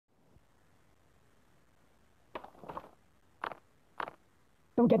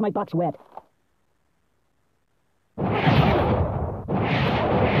Don't get my box wet.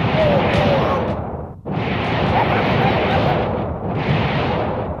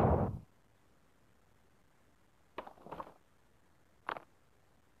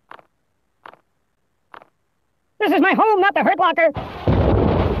 This is my home, not the Hurt Locker.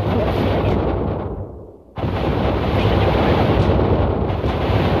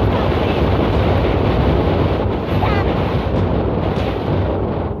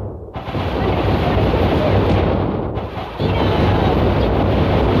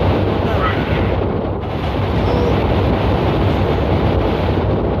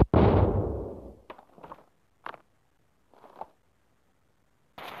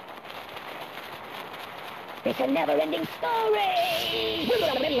 It's a never-ending story!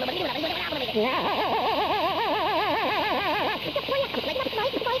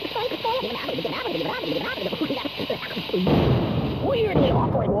 Weirdly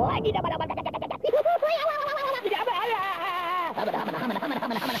awkward.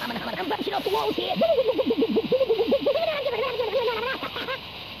 I'm bouncing off the walls here.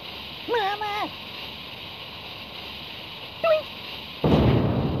 Mama!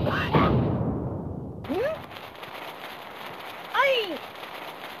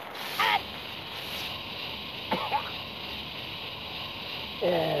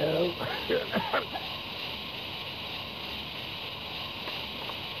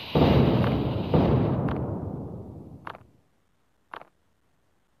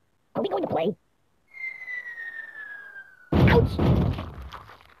 Are we going to play? Ouch!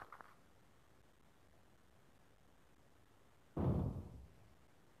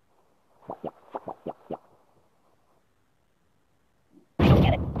 I don't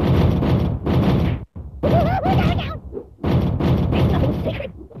get it. There's nothing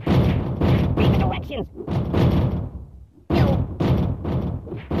sacred. Read the directions. No.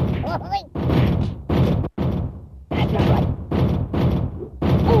 That's not right.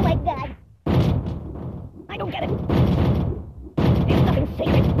 Oh my God. I don't get it. There's nothing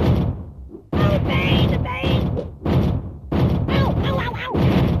sacred. Oh, the pain. Ow, ow, ow, ow.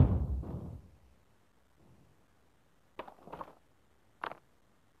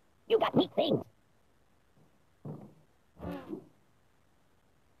 You got neat things.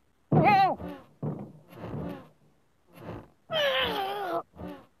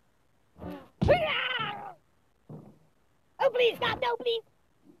 Oh, please, stop, no, please.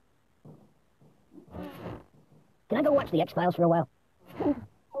 Can I go watch the X-Files for a while?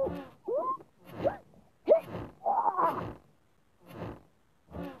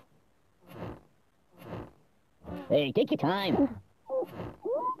 Hey, take your time.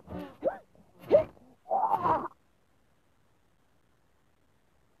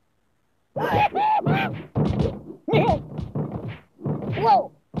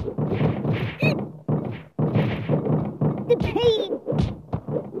 Whoa! The pain!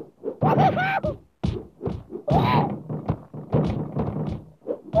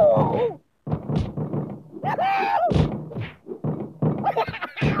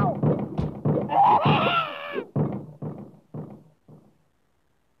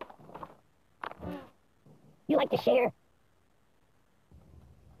 You like to share?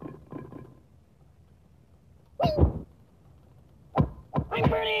 I'm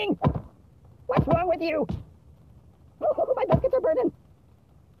burning! What's wrong with you? Oh, my biscuits are burning.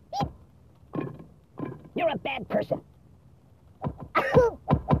 You're a bad person.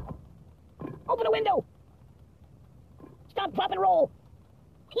 Open a window. Stop, drop, and roll.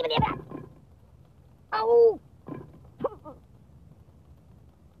 Even near that. Oh.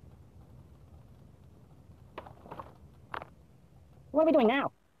 What are we doing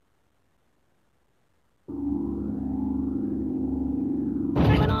now?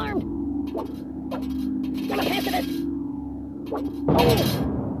 I'm unarmed. I'm a pacifist. Oh.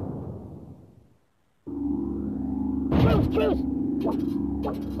 Truce.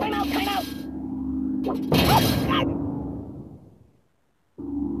 Time out. Oh, God.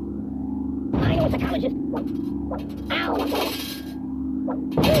 I know a psychologist. Ow.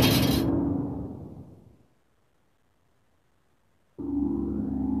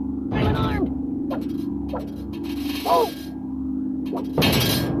 I'm unarmed. Oh.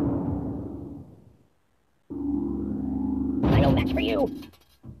 I know that's for you.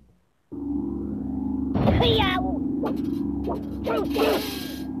 Truce.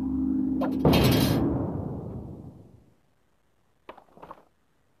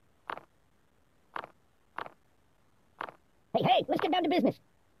 Hey, let's get down to business.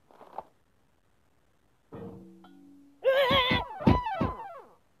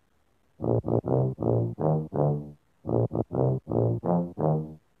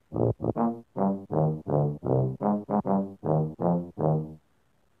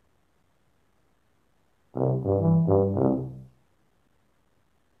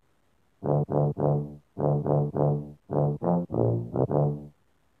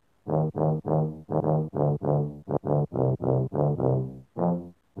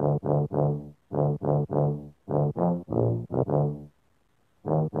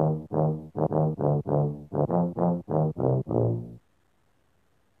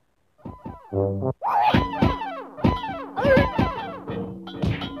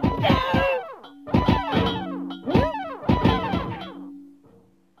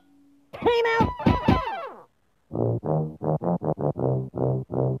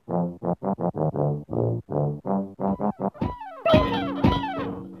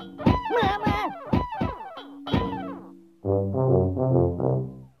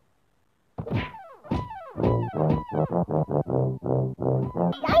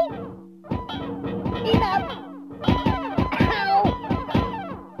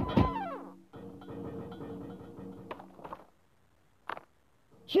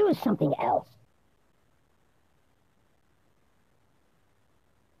 Choose something else.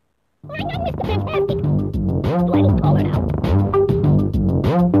 My God, Mr. Fantastic! Do I look taller now?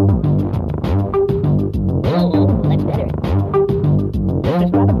 Oh, that's better. This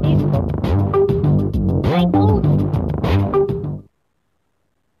is rather peaceful. My boat!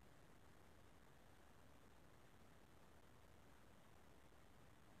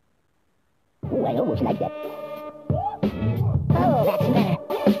 Oh, I almost like that. Oh, that's better.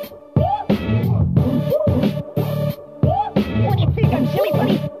 What do you think? I'm silly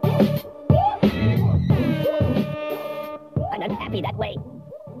putty? I'm unhappy that way.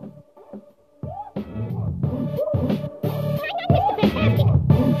 I'm not Mr. Fantastic.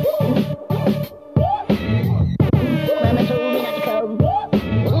 Mama told me not to come.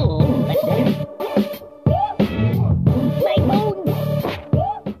 Oh, that's better. My bones.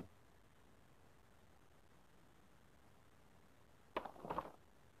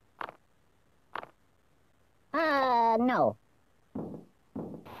 No.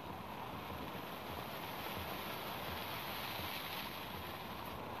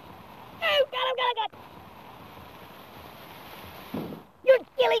 Oh, God. You're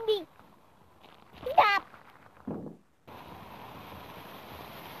killing me. Stop.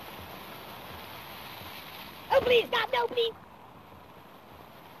 Oh, please, stop. No, please.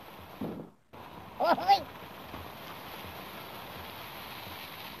 Oh, wait.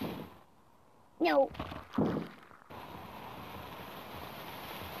 No.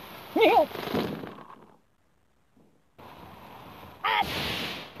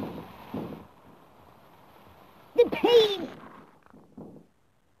 The pain!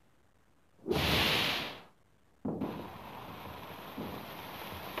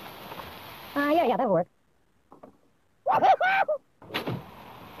 Yeah, that'll work. I'm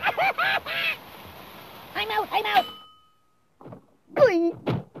out! Glee!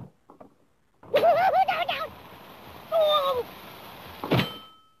 Down! Oh!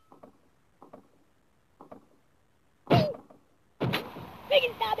 Make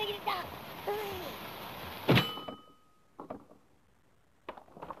it stop!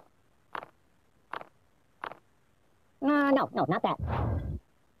 No, not that.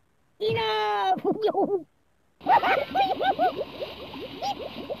 Enough!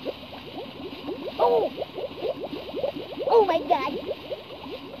 Oh! Oh my God!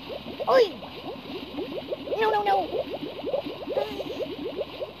 Oi! No! No!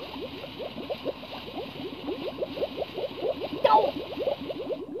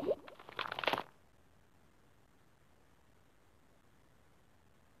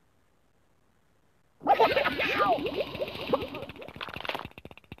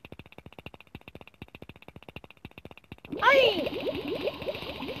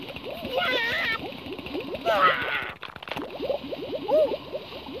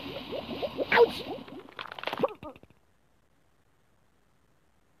 Ouch! No!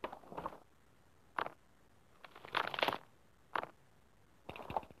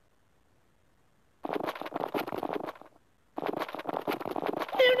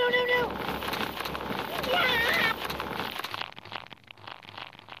 Yeah!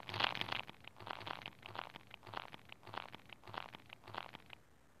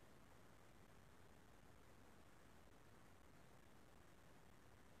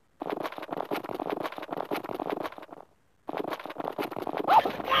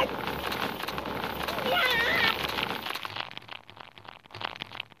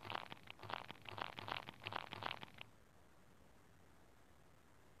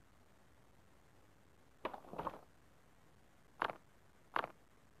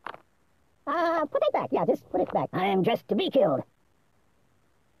 Put it back. Yeah, just put it back. I am dressed to be killed.